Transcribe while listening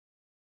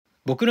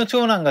僕の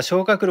長男が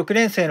小学6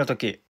年生の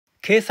時、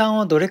計算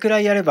をどれくら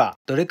いやれば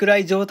どれくら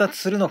い上達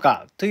するの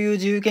かという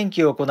自由研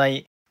究を行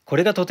い、こ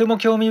れがとても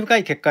興味深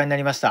い結果にな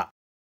りました。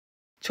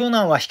長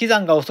男は引き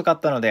算が遅かっ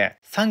たので、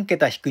3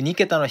桁引く2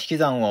桁の引き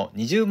算を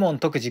20問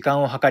解く時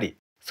間を計り、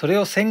それ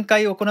を1000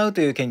回行う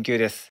という研究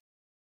です。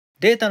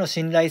データの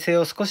信頼性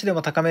を少しで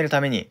も高める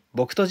ために、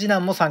僕と次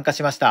男も参加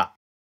しました。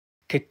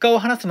結果を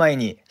話す前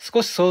に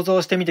少し想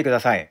像してみてくだ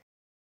さい。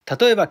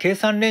例えば計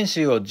算練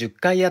習を10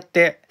回やっ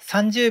て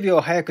30秒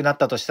早くなっ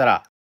たとした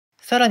ら、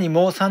さらに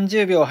もう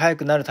30秒早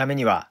くなるため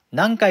には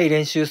何回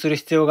練習する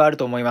必要がある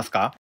と思います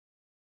か？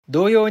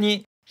同様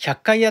に100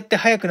回やって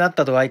早くなっ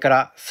た度合いか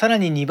らさら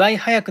に2倍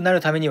早くな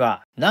るために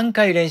は何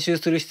回練習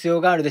する必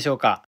要があるでしょう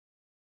か？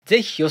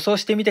ぜひ予想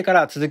してみてか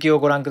ら続きを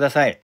ご覧くだ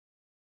さい。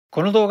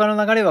この動画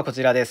の流れはこ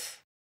ちらで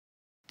す。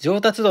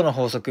上達度の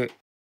法則、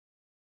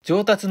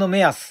上達の目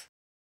安、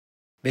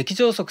べき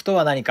乗則と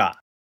は何か、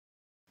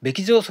べ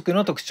き乗則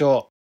の特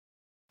徴、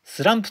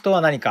スランプと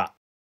は何か、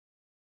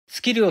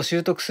スキルを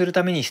習得する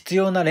ために必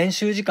要な練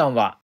習時間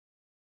は、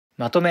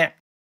まとめ。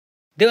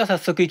では早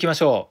速いきま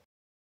しょう。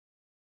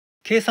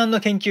計算の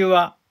研究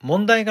は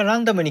問題がラ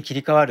ンダムに切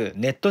り替わる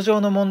ネット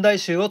上の問題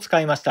集を使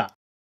いました。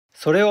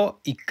それを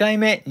1回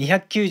目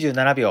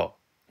297秒、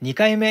2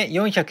回目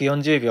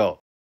440秒、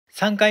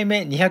3回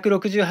目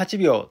268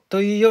秒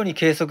というように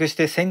計測し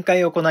て1000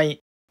回行い、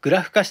グ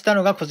ラフ化した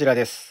のがこちら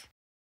です。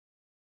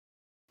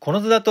こ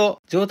の図だと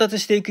上達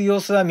していく様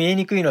子は見え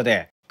にくいの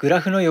で、グラ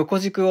フの横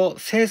軸を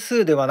整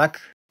数ではな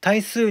く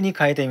対数に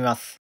変えてみま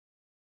す。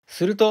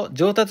すると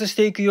上達し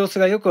ていく様子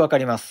がよくわか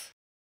ります。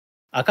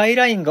赤い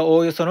ラインがお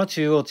およその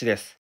中央値で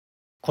す。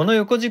この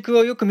横軸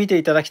をよく見て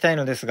いただきたい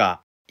のです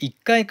が、1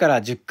回か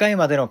ら10回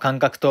までの間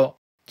隔と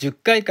10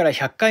回から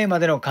100回ま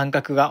での間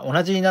隔が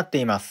同じになって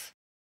います。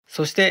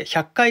そして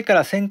100回か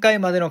ら1000回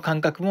までの間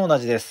隔も同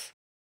じです。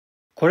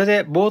これ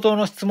で冒頭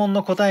の質問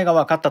の答えが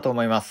分かったと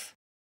思います。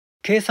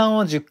計算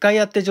を10回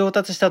やって上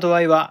達した度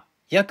合いは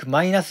約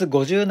マイナス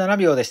57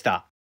秒でし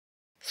た。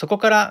そこ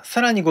から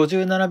さらに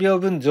57秒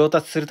分上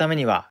達するため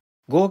には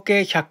合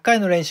計100回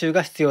の練習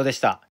が必要でし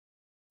た。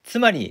つ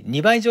まり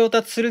2倍上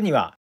達するに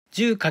は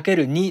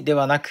 10×2 で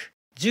はなく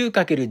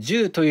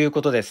 10×10 という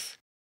ことです。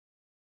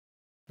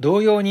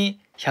同様に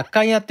100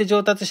回やって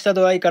上達した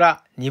度合いか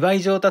ら2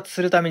倍上達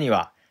するために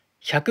は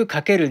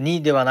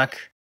 100×2 ではな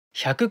く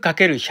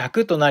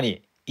 100×100 とな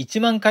り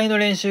1万回の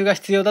練習が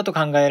必要だと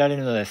考えられ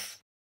るので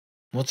す。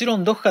もちろ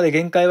んどこかで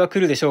限界は来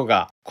るでしょう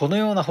が、この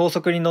ような法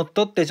則にのっ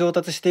とって上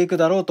達していく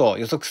だろうと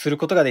予測する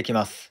ことができ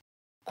ます。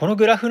この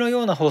グラフの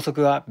ような法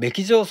則はべ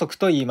き乗則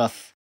と言いま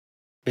す。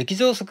べき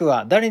乗則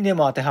は誰にで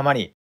も当てはま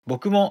り、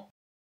僕も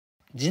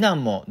次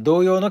男も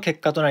同様の結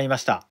果となりま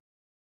した。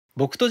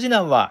僕と次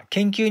男は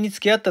研究に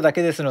付き合っただ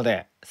けですの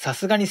で、さ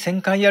すがに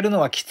1000回やるの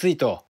はきつい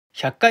と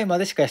100回ま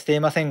でしかしてい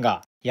ません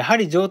が、やは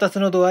り上達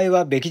の度合い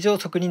はべき乗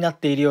則になっ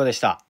ているようで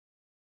した。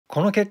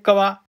この結果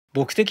は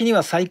僕的に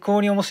は最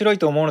高に面白い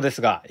と思うのです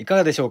が、いか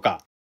がでしょう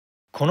か？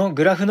この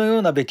グラフのよ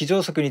うなべき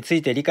乗則につ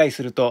いて理解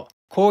すると、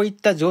こういっ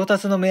た上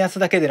達の目安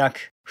だけでな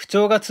く、不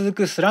調が続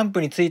くスランプ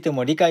について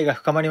も理解が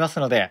深まります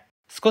ので、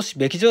少し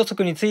べき乗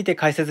則について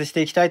解説し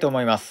ていきたいと思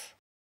います。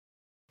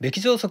べき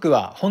乗則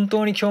は本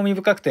当に興味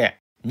深くて、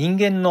人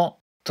間の、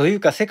という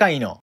か世界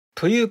の、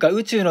というか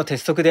宇宙の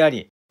鉄則であ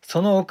り、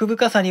その奥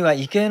深さには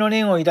畏敬の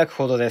念を抱く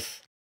ほどで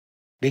す。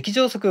べき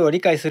乗則を理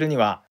解するに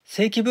は、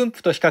正規分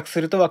布と比較す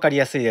るとわかり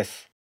やすいで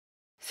す。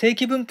正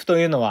規分布と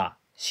いうのは、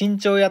身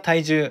長や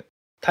体重、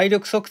体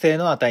力測定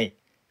の値、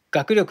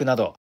学力な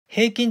ど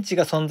平均値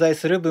が存在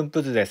する分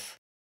布図で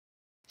す。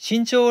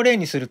身長を例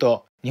にする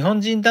と、日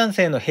本人男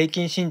性の平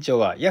均身長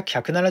は約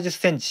170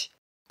センチ。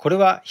これ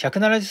は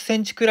170セ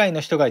ンチくらいの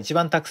人が一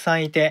番たくさ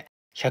んいて、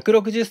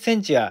160セ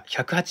ンチや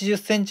180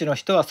センチの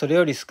人はそれ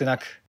より少な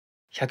く、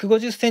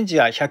150センチ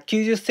や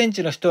190セン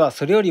チの人は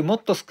それよりも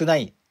っと少な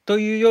いと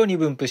いうように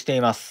分布して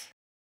います。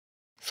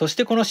そし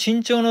てこの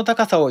身長の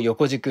高さを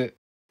横軸、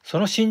そ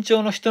の身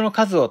長の人の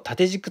数を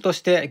縦軸と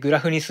してグ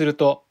ラフにする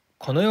と、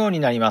このように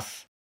なりま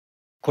す。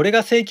これ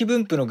が正規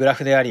分布のグラ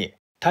フであり、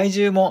体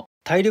重も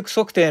体力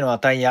測定の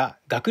値や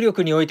学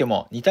力において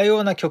も似たよ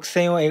うな曲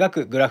線を描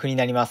くグラフに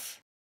なります。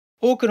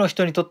多くの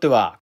人にとって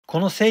は、こ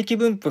の正規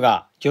分布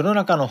が世の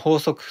中の法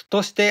則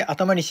として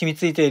頭に染み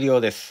ついているよ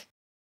うです。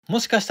も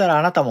しかしたら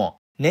あなたも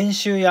年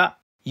収や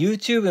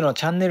YouTube の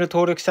チャンネル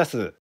登録者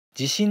数、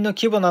地震の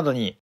規模など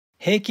に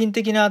平均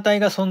的な値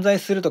が存在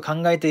すると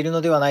考えている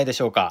のではないで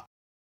しょうか。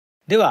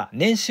では、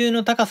年収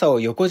の高さ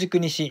を横軸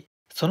にし、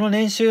その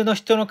年収の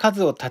人の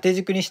数を縦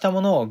軸にした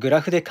ものをグ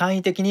ラフで簡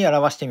易的に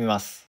表してみま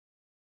す。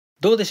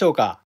どうでしょう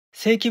か？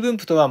正規分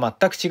布とは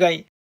全く違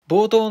い、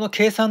冒頭の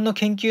計算の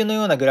研究の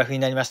ようなグラフに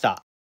なりまし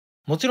た。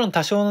もちろん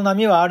多少の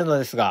波はあるの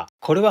ですが、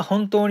これは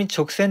本当に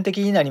直線的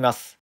になりま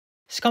す。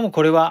しかも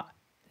これは、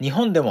日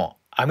本でも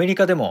アメリ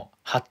カでも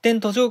発展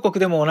途上国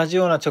でも同じ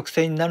ような直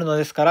線になるの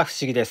ですから不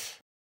思議で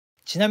す。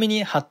ちなみ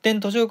に発展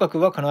途上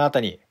国はこの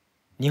辺り、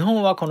日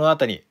本はこの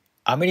辺り、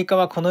アメリカ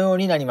はこのよう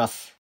になりま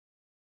す。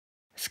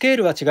スケー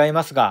ルは違い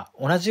ますが、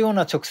同じよう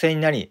な直線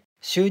になり、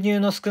収入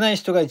の少ない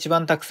人が一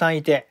番たくさん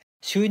いて、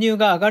収入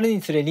が上がる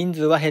につれ人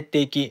数は減っ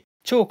ていき、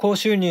超高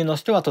収入の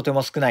人はとて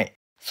も少ない。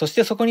そし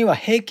てそこには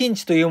平均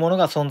値というもの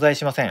が存在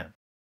しません。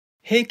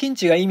平均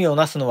値が意味を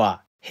なすの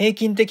は、平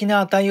均的な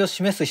値を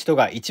示す人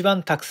が一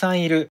番たくさ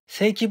んいる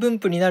正規分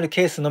布になる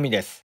ケースのみ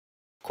です。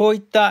こうい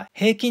った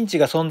平均値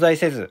が存在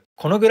せず、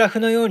このグラフ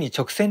のように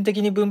直線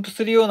的に分布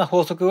するような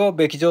法則を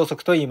べき乗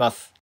則と言いま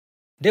す。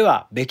で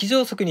は、べき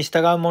乗則に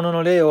従うもの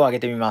の例を挙げ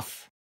てみま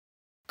す。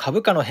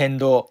株価の変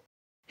動、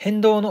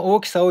変動の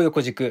大きさを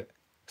横軸、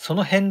そ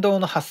の変動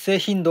の発生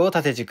頻度を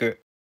縦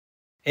軸。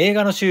映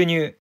画の収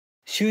入、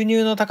収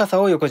入の高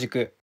さを横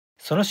軸、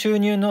その収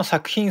入の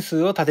作品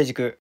数を縦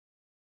軸。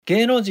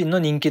芸能人の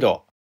人気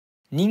度、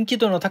人気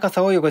度の高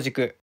さを横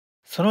軸、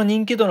その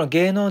人気度の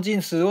芸能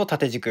人数を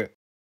縦軸。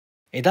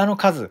枝の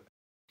数、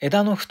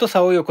枝の太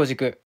さを横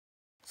軸、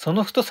そ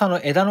の太さ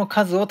の枝の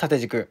数を縦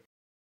軸。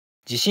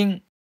地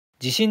震、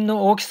地震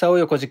の大きさを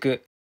横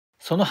軸、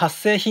その発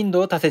生頻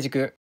度を縦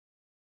軸。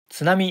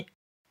津波、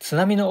津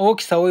波の大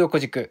きさを横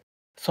軸、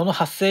その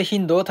発生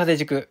頻度を縦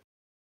軸。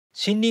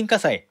森林火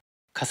災、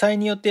火災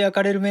によって焼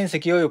かれる面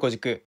積を横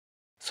軸、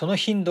その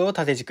頻度を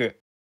縦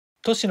軸。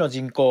都市の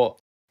人口、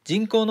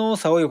人口の多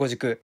さを横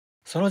軸、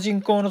その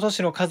人口の都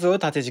市の数を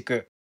縦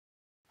軸。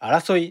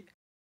争い、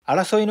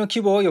争いの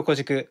規模を横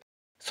軸、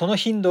その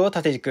頻度を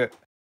縦軸。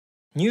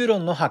ニューロ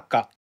ンの発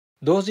火、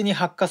同時に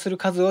発火する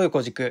数を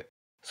横軸、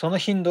その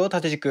頻度を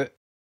縦軸。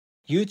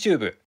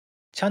YouTube、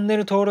チャンネ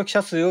ル登録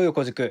者数を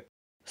横軸、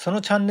そ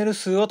のチャンネル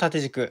数を縦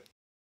軸。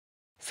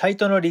サイ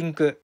トのリン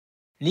ク、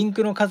リン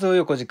クの数を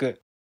横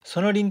軸、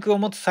そのリンクを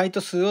持つサイ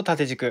ト数を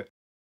縦軸。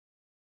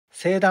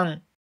星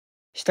団、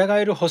従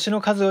える星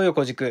の数を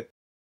横軸、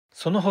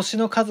その星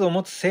の数を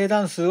持つ星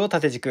団数を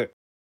縦軸。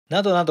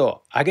などな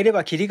ど挙げれ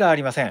ばキリがあ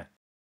りません。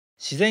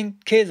自然、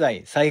経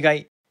済、災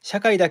害、社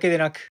会だけで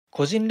なく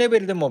個人レ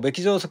ベルでもべ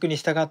き乗則に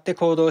従って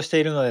行動して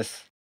いるので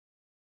す。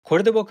こ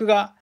れで僕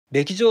が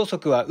べき乗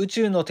則は宇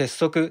宙の鉄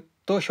則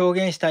と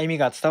表現した意味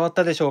が伝わっ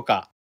たでしょう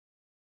か。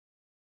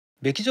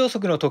べき乗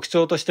則の特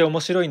徴として面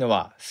白いの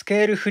はス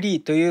ケールフリ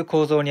ーという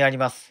構造にあり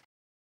ます。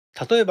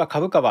例えば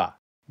株価は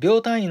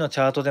秒単位のチ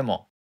ャートで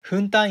も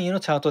分単位の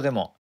チャートで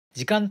も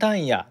時間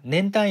単位や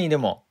年単位で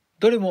も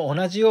どれも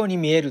同じように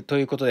見えると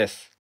いうことで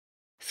す。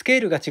スケ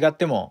ールが違っ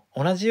ても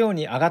同じよう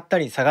に上がった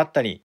り下がっ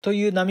たりと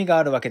いう波が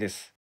あるわけで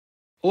す。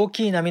大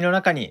きい波の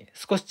中に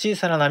少し小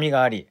さな波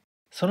があり、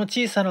その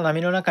小さな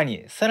波の中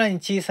にさらに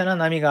小さな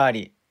波があ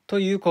りと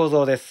いう構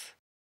造です。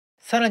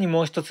さらに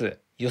もう一つ、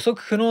予測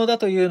不能だ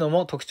というの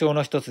も特徴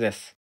の一つで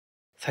す。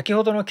先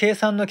ほどの計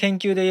算の研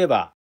究で言え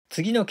ば、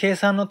次の計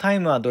算のタ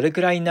イムはどれ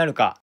くらいになる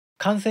か、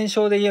感染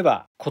症で言え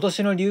ば今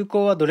年の流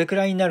行はどれく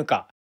らいになる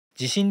か、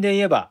地震で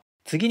言えば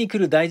次に来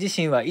る大地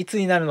震はいつ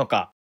になるの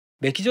か、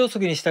べき乗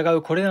則に従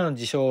うこれらの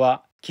事象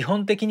は基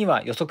本的に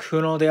は予測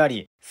不能であ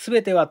り、す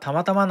べてはた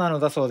またまなの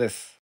だそうで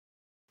す。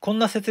こん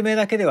な説明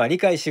だけでは理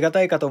解しが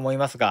たいかと思い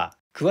ますが、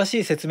詳し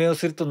い説明を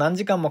すると何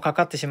時間もか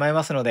かってしまい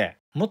ますので、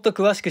もっと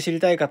詳しく知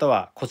りたい方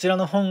はこちら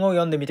の本を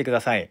読んでみてく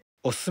ださい。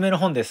おすすめの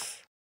本で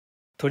す。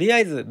とりあ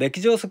えず、べき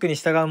乗則に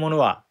従うもの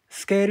は、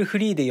スケールフ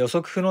リーで予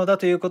測不能だ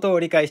ということを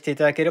理解してい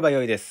ただければ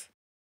良いです。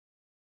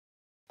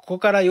ここ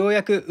からよう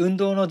やく運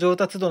動の上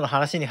達度の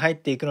話に入っ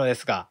ていくので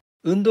すが、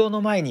運動の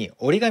前に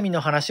折り紙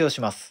の話を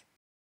します。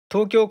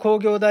東京工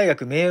業大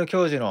学名誉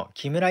教授の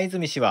木村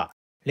泉氏は、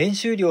練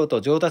習量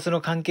と上達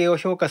の関係を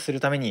評価する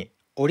ために、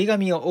折り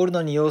紙を折る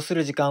のに要す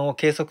る時間を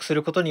計測す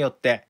ることによっ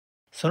て、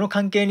その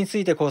関係につ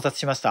いて考察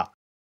しました。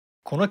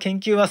この研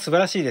究は素晴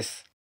らしいで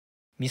す。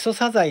ミソ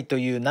サ材と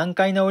いう難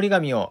解な折り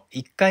紙を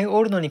1回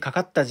折るのにか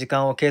かった時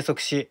間を計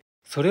測し、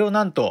それを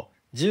なんと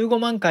15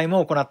万回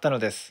も行ったの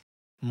です。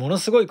もの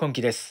すごい根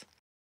気です。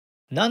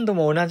何度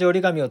も同じ折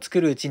り紙を作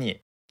るうち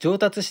に、上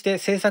達して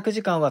制作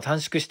時間は短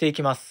縮してい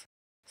きます。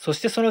そ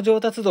してその上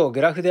達度を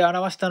グラフで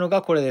表したの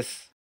がこれで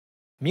す。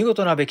見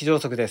事なべき乗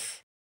則で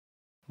す。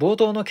冒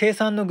頭の計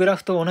算のグラ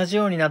フと同じ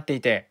ようになって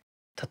いて、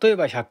例え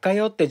ば100回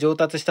折って上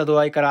達した度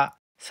合いから、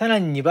さら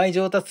に2倍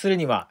上達する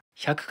には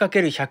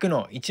 100×100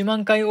 の1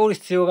万回折る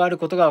必要がある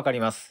ことがわか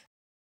ります。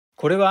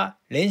これは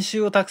練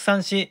習をたくさ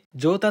んし、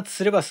上達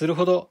すればする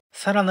ほど、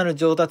さらなる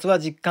上達は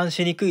実感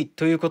しにくい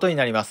ということに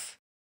なります。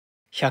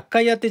100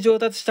回やって上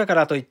達したか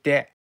らといっ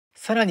て、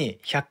さらに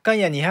100回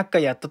や200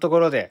回やったとこ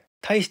ろで、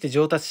大して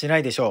上達しな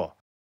いでしょ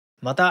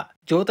う。また、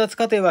上達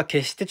過程は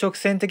決して直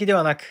線的で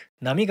はなく、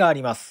波があ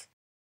ります。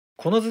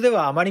この図で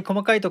はあまり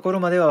細かいところ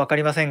まではわか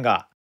りません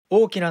が、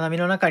大きな波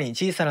の中に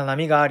小さな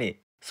波があり、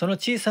その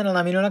小さな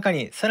波の中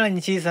にさら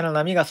に小さな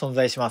波が存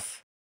在しま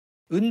す。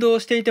運動を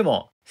していて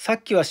も、さ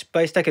っきは失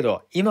敗したけ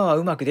ど今は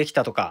うまくでき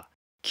たとか、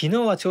昨日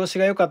は調子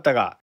が良かった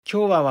が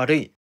今日は悪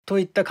いと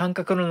いった感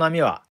覚の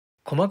波は、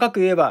細かく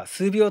言えば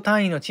数秒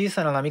単位の小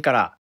さな波か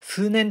ら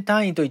数年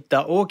単位といっ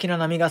た大きな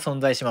波が存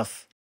在しま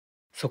す。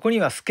そこに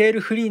はスケー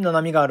ルフリーの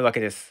波があるわけ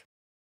です。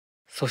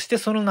そして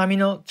その波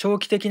の長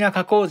期的な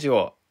下降時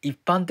を一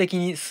般的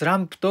にスラ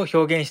ンプと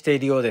表現してい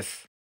るようで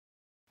す。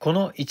こ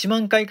の1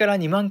万回から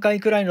2万回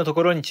くらいのと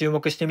ころに注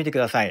目してみてく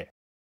ださい。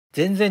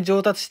全然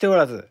上達してお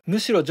らず、む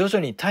しろ徐々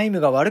にタイム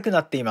が悪く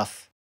なっていま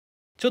す。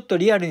ちょっと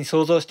リアルに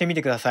想像してみ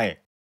てくださ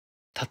い。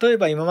例え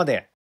ば今ま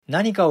で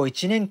何かを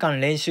1年間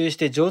練習し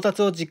て上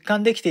達を実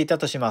感できていた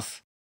としま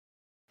す。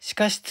し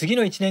かし次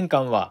の1年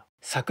間は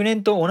昨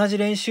年と同じ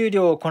練習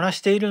量をこな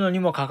しているのに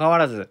もかかわ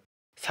らず、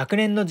昨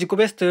年の自己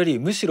ベストより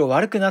むしろ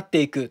悪くなっ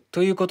ていく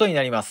ということに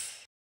なりま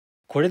す。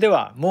これで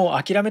はも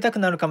う諦めたく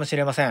なるかもし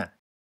れません。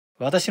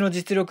私の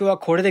実力は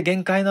これで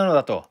限界なの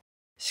だと。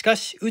しか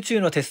し宇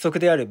宙の鉄則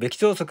であるべき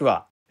乗則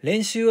は、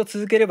練習を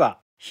続ければ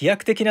飛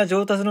躍的な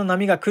上達の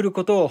波が来る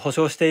ことを保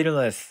証している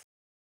のです。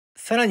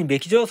さらにべ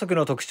き乗則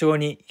の特徴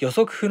に予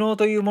測不能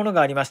というもの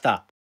がありまし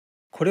た。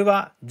これ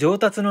は上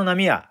達の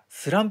波や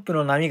スランプ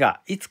の波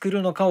がいつ来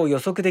るのかを予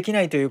測でき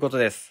ないということ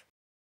です。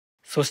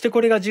そして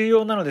これが重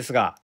要なのです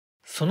が、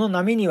その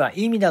波には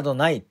意味など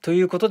ないと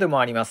いうことでも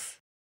ありま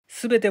す。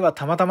すべては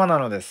たまたまな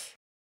のです。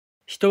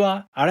人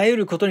はあらゆ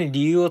ることに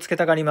理由をつけ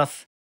たがりま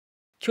す。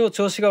今日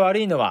調子が悪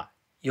いのは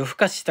夜更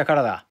かししたか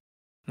らだ。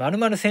〇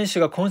〇選手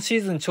が今シ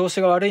ーズン調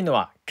子が悪いの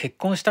は結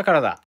婚したか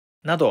らだ。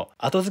など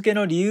後付け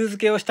の理由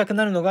付けをしたく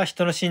なるのが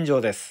人の心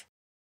情です。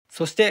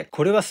そして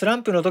これはスラ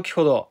ンプの時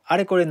ほどあ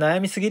れこれ悩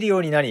みすぎるよ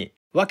うになり、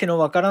わけの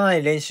わからな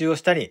い練習を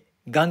したり、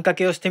願掛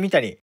けをしてみた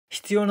り、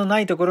必要のな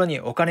いところに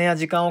お金や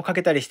時間をか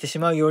けたりしてし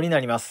まうようにな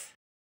ります。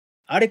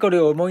あれこれ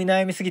を思い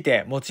悩みすぎ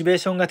てモチベー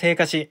ションが低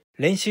下し、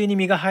練習に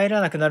身が入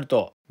らなくなる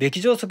と、べき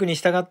乗則に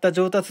従った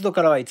上達度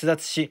からは逸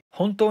脱し、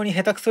本当に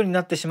下手くそに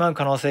なってしまう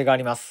可能性があ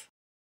ります。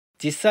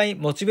実際、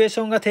モチベーシ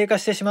ョンが低下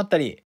してしまった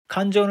り、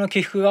感情の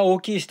起伏が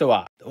大きい人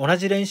は、同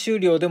じ練習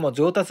量でも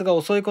上達が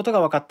遅いことが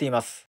分かってい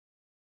ます。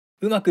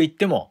うまくいっ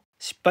ても、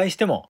失敗し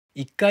ても、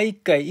一回一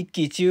回一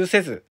喜一憂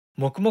せず、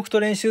黙々と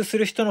練習す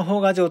る人の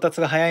方が上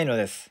達が早いの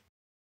です。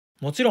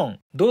もちろん、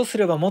どうす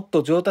ればもっ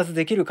と上達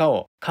できるか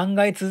を考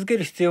え続け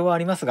る必要はあ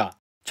りますが、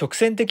直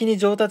線的に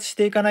上達し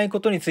ていかないこ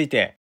とについ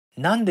て、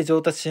なんで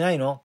上達しない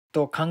の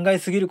と考え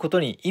すぎること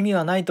に意味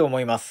はないと思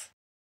います。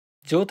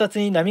上達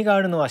に波が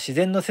あるのは自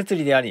然の摂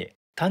理であり、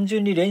単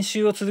純に練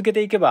習を続け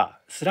ていけば、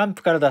スラン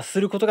プから脱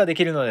することがで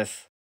きるので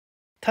す。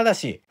ただ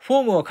し、フォ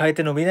ームを変え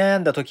て伸び悩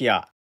んだ時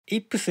や、イ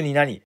ップスに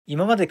なり、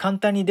今まで簡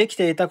単にでき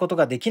ていたこと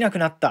ができなく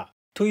なった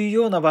という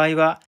ような場合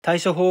は、対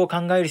処法を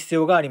考える必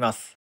要がありま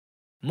す。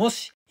も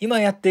し、今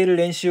やっている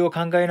練習を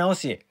考え直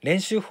し、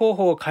練習方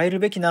法を変える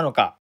べきなの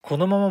か、こ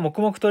のまま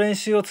黙々と練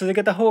習を続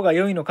けた方が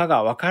良いのか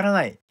がわから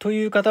ないと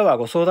いう方は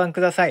ご相談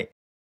ください。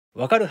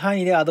わかる範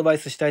囲でアドバイ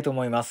スしたいと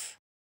思います。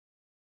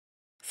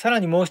さら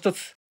にもう一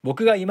つ、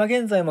僕が今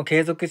現在も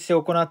継続して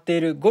行って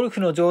いるゴル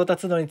フの上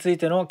達度につい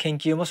ての研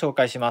究も紹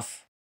介しま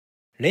す。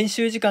練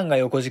習時間が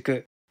横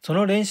軸、そ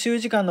の練習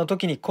時間の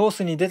時にコー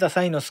スに出た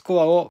際のスコ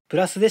アをプ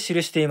ラスで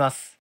記していま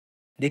す。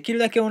できる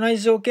だけ同じ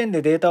条件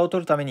でデータを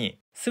取るために、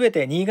すべ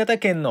て新潟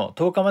県の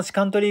十日町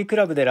カントリーク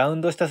ラブでラウ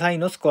ンドした際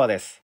のスコアで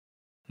す。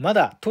ま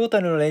だトー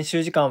タルの練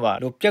習時間は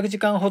600時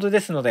間ほどで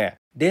すので、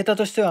データ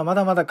としてはま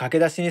だまだ駆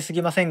け出しに過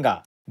ぎません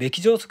が、べ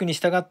き乗則に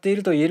従ってい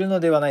ると言えるの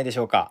ではないでし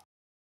ょうか。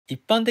一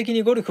般的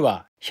にゴルフ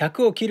は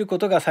100を切るこ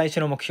とが最初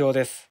の目標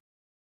です。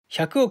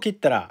100を切っ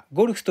たら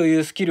ゴルフとい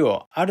うスキル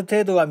をある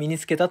程度は身に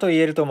つけたと言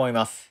えると思い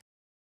ます。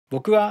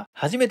僕は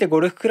初めてゴ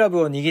ルフクラブ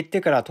を握っ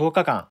てから10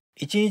日間、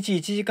1日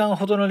1時間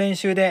ほどの練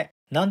習で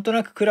なんと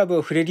なくクラブ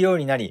を振れるよう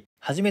になり、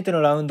初めて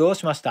のラウンドを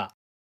しました。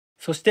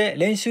そして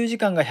練習時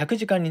間が100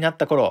時間になっ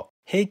た頃、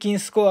平均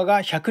スコア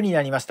が100に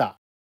なりました。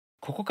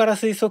ここから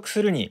推測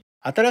するに、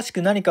新し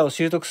く何かを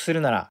習得す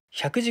るなら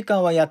100時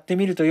間はやって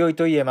みると良い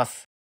と言えま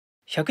す。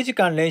100時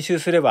間練習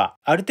すれば、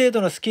ある程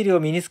度のスキルを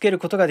身につける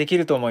ことができ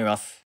ると思いま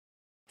す。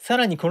さ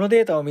らにこの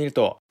データを見る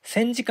と、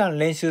1000時間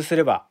練習す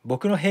れば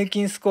僕の平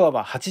均スコア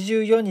は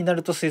84にな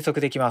ると推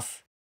測できま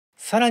す。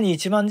さらに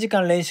1万時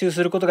間練習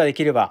することがで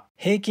きれば、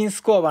平均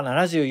スコアは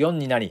74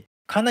になり、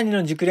かなり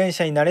の熟練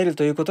者になれる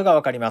ということが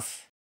わかりま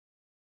す。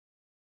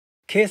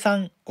計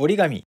算、折り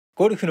紙、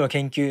ゴルフの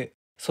研究、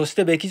そし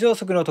てべき乗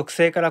則の特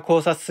性から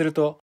考察する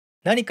と、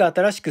何か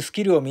新しくス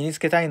キルを身につ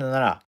けたいのな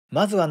ら、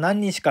まずは何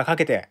日かか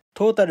けて、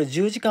トータル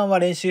10時間は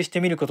練習し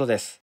てみることで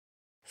す。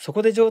そ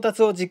こで上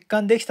達を実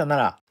感できたな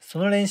ら、そ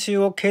の練習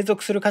を継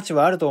続する価値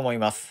はあると思い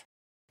ます。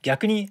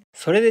逆に、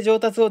それで上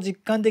達を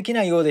実感でき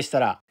ないようでした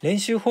ら、練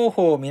習方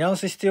法を見直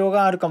す必要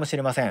があるかもし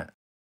れません。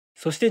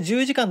そして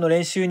10時間の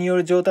練習によ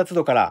る上達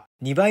度から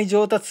2倍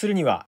上達する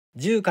には、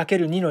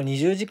10×2 の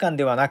20時間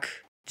ではな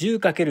く、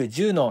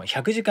10×10 の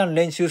100時間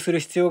練習する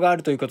必要があ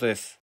るということで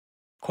す。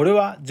これ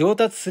は上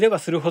達すれば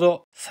するほ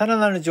ど、さら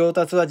なる上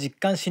達は実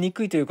感しに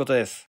くいということ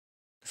です。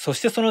そし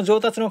てその上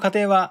達の過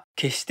程は、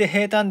決して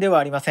平坦では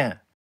ありません。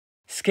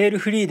スケール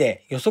フリー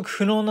で予測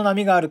不能の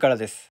波があるから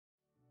です。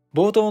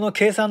冒頭の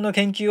計算の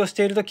研究をし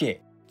ているとき、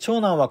長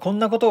男はこん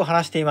なことを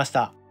話していまし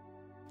た。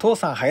父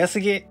さん早す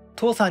ぎ。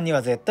父さんに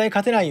は絶対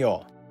勝てない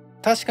よ。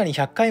確かに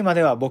100回ま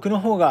では僕の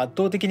方が圧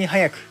倒的に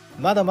早く、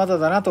まだまだ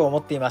だなと思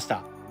っていまし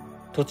た。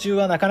途中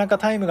はなかなか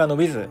タイムが伸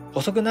びず、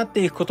遅くなっ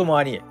ていくことも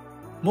あり、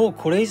もう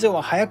これ以上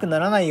は速くな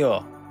らない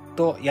よ、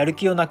とやる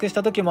気をなくし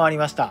た時もあり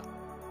ました。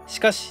し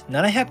かし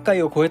700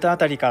回を超えたあ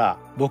たりから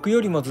僕よ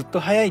りもずっと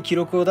速い記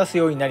録を出す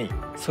ようになり、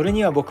それ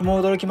には僕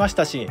も驚きまし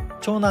たし、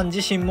長男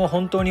自身も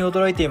本当に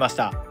驚いていまし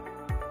た。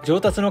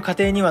上達の過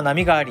程には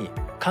波があり、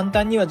簡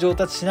単には上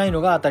達しない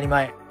のが当たり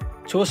前。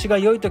調子が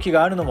良い時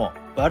があるのも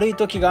悪い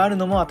時がある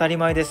のも当たり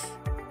前です。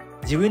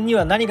自分に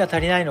は何が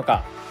足りないの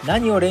か、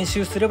何を練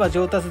習すれば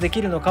上達で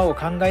きるのかを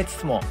考えつ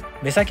つも、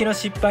目先の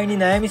失敗に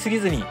悩みすぎ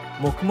ずに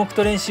黙々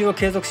と練習を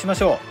継続しま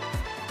しょ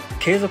う。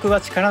継続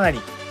は力なり。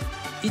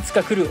いつ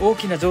か来る大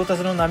きな上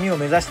達の波を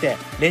目指して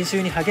練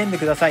習に励んで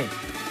ください。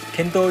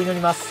健闘を祈り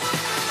ます。